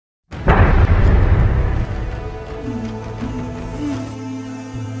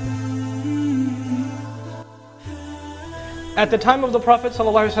At the time of the Prophet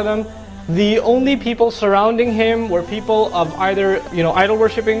ﷺ, the only people surrounding him were people of either, idol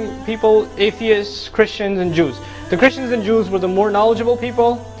worshipping people, atheists, Christians, and Jews. The Christians and Jews were the more knowledgeable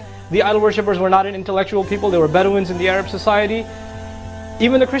people. The idol worshippers were not an intellectual people, they were Bedouins in the Arab society.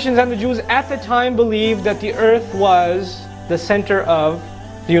 Even the Christians and the Jews at the time believed that the earth was the center of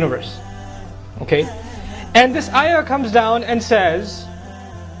the universe. Okay? And this ayah comes down and says,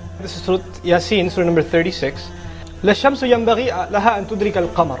 this is Surah Yasin, Surah number 36, لَلشَّمْسُ يَنْبَغِي لَهَا أَن تُدْرِكَ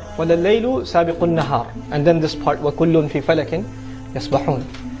الْقَمَرَ وَلَلَّيْلُ سَابِقُ النَّهَارِ. And then this part, وَكُلٌّ فِي فَلَكٍ يَسْبَحُونَ.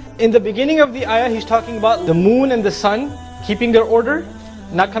 In the beginning of the ayah, he's talking about the moon and the sun keeping their order,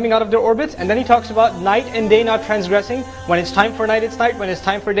 not coming out of their orbits. And then he talks about night and day not transgressing. When it's time for night, it's night. When it's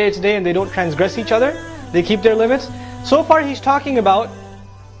time for day, it's day. And they don't transgress each other. They keep their limits. So far, he's talking about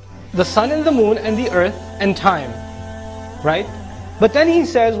the sun and the moon and the earth and time. Right? But then he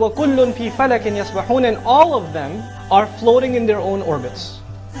says, وَكُلٌّ فِي فَلَكٍ يَسْبَحُونَ. And all of them are floating in their own orbits.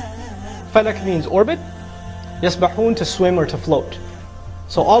 Falak means orbit. Yasbahun, to swim or to float.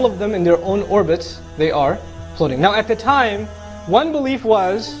 So all of them in their own orbits, they are floating. Now at the time, one belief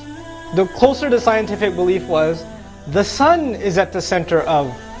was, the closer to scientific belief was, the sun is at the center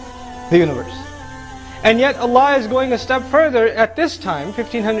of the universe. And yet Allah is going a step further at this time,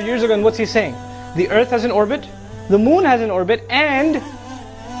 1500 years ago, and what's He saying? The earth has an orbit, the moon has an orbit, and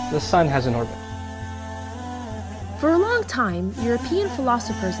the sun has an orbit. For a long time, European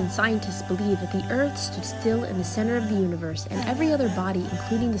philosophers and scientists believed that the earth stood still in the center of the universe and every other body,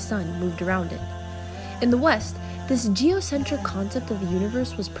 including the sun, moved around it. In the West, this geocentric concept of the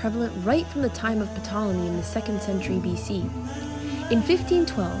universe was prevalent right from the time of Ptolemy in the 2nd century BC. In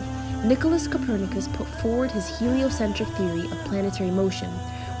 1512, Nicholas Copernicus put forward his heliocentric theory of planetary motion,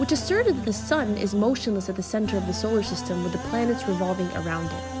 which asserted that the sun is motionless at the center of the solar system with the planets revolving around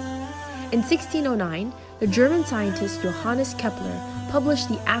it. In 1609, the German scientist Johannes Kepler published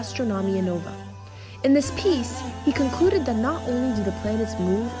the Astronomia Nova. In this piece, he concluded that not only do the planets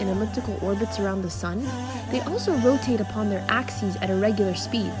move in elliptical orbits around the sun, they also rotate upon their axes at irregular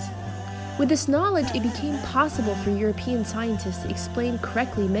speeds. With this knowledge, it became possible for European scientists to explain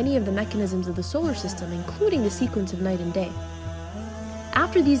correctly many of the mechanisms of the solar system, including the sequence of night and day.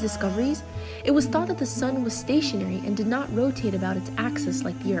 After these discoveries, it was thought that the sun was stationary and did not rotate about its axis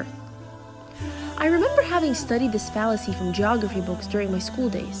like the earth. I remember having studied this fallacy from geography books during my school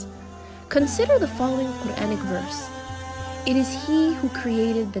days. Consider the following Quranic verse. It is He who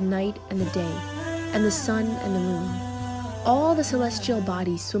created the night and the day, and the sun and the moon. All the celestial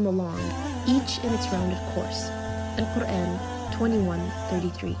bodies swim along, each in its rounded course. Al-Qur'an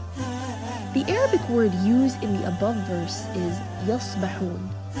 21:33. The Arabic word used in the above verse is yasbahun.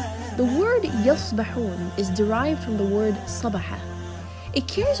 The word yasbahun is derived from the word sabaha. It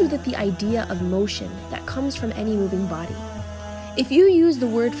carries with it the idea of motion that comes from any moving body. If you use the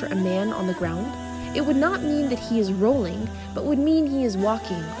word for a man on the ground, it would not mean that he is rolling, but would mean he is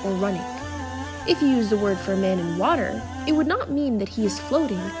walking or running. If you use the word for a man in water, it would not mean that he is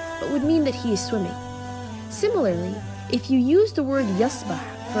floating, but would mean that he is swimming. Similarly, if you use the word yasbah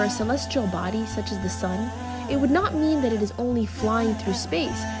for a celestial body such as the sun, it would not mean that it is only flying through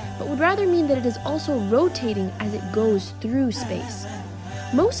space, but would rather mean that it is also rotating as it goes through space.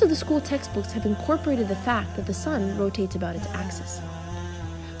 Most of the school textbooks have incorporated the fact that the sun rotates about its axis.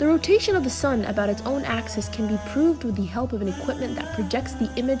 The rotation of the sun about its own axis can be proved with the help of an equipment that projects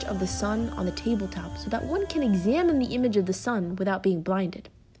the image of the sun on the tabletop so that one can examine the image of the sun without being blinded.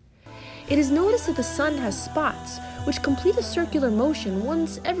 It is noticed that the sun has spots which complete a circular motion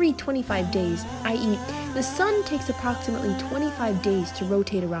once every 25 days, i.e., the sun takes approximately 25 days to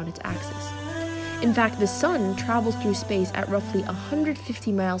rotate around its axis. In fact, the sun travels through space at roughly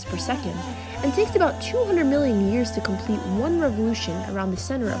 150 miles per second and takes about 200 million years to complete one revolution around the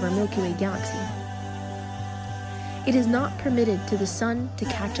center of our Milky Way galaxy. It is not permitted to the sun to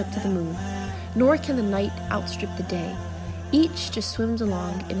catch up to the moon, nor can the night outstrip the day. Each just swims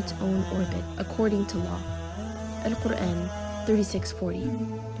along in its own orbit according to law. Al-Qur'an 36:40.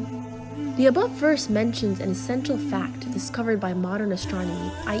 The above verse mentions an essential fact discovered by modern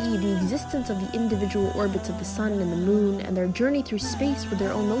astronomy, i.e. the existence of the individual orbits of the sun and the moon and their journey through space with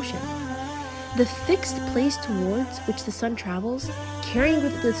their own motion. The fixed place towards which the sun travels, carrying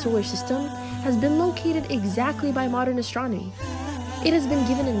with it the solar system, has been located exactly by modern astronomy. It has been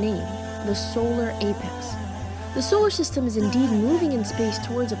given a name, the solar apex. The solar system is indeed moving in space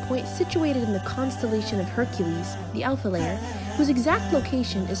towards a point situated in the constellation of Hercules, the Alpha layer, whose exact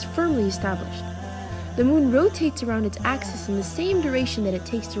location is firmly established. The moon rotates around its axis in the same duration that it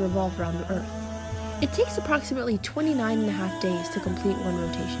takes to revolve around the Earth. It takes approximately 29.5 days to complete one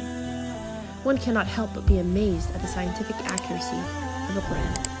rotation. one cannot help but be amazed at the scientific accuracy of the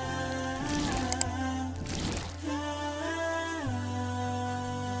Qur'an.